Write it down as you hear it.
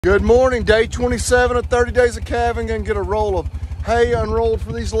Good morning, day 27 of 30 days of calving. Gonna get a roll of hay unrolled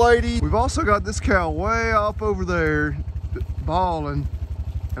for these ladies. We've also got this cow way off over there bawling,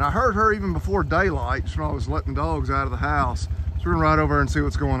 and I heard her even before daylight when I was letting dogs out of the house. So we're gonna ride over and see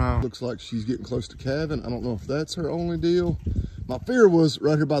what's going on. Looks like she's getting close to calving. I don't know if that's her only deal. My fear was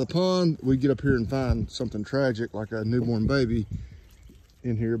right here by the pond, we'd get up here and find something tragic like a newborn baby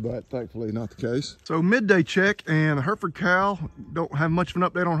in here, but thankfully not the case. So midday check, and the Hereford cow, don't have much of an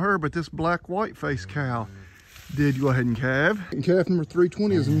update on her, but this black white face cow did go ahead and calve. And calf number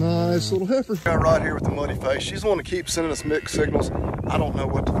 320 is a nice little heifer. Got right here with the muddy face. She's the one that keeps sending us mixed signals. I don't know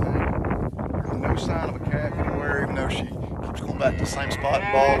what to think. There's no sign of a calf anywhere, even though she keeps going back to the same spot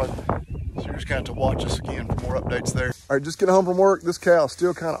and balling. So you're just gonna have to watch us again for more updates there. All right, just getting home from work. This cow is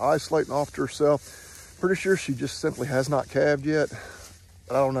still kind of isolating off to herself. Pretty sure she just simply has not calved yet.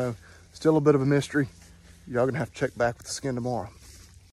 I don't know, still a bit of a mystery. Y'all gonna have to check back with the skin tomorrow.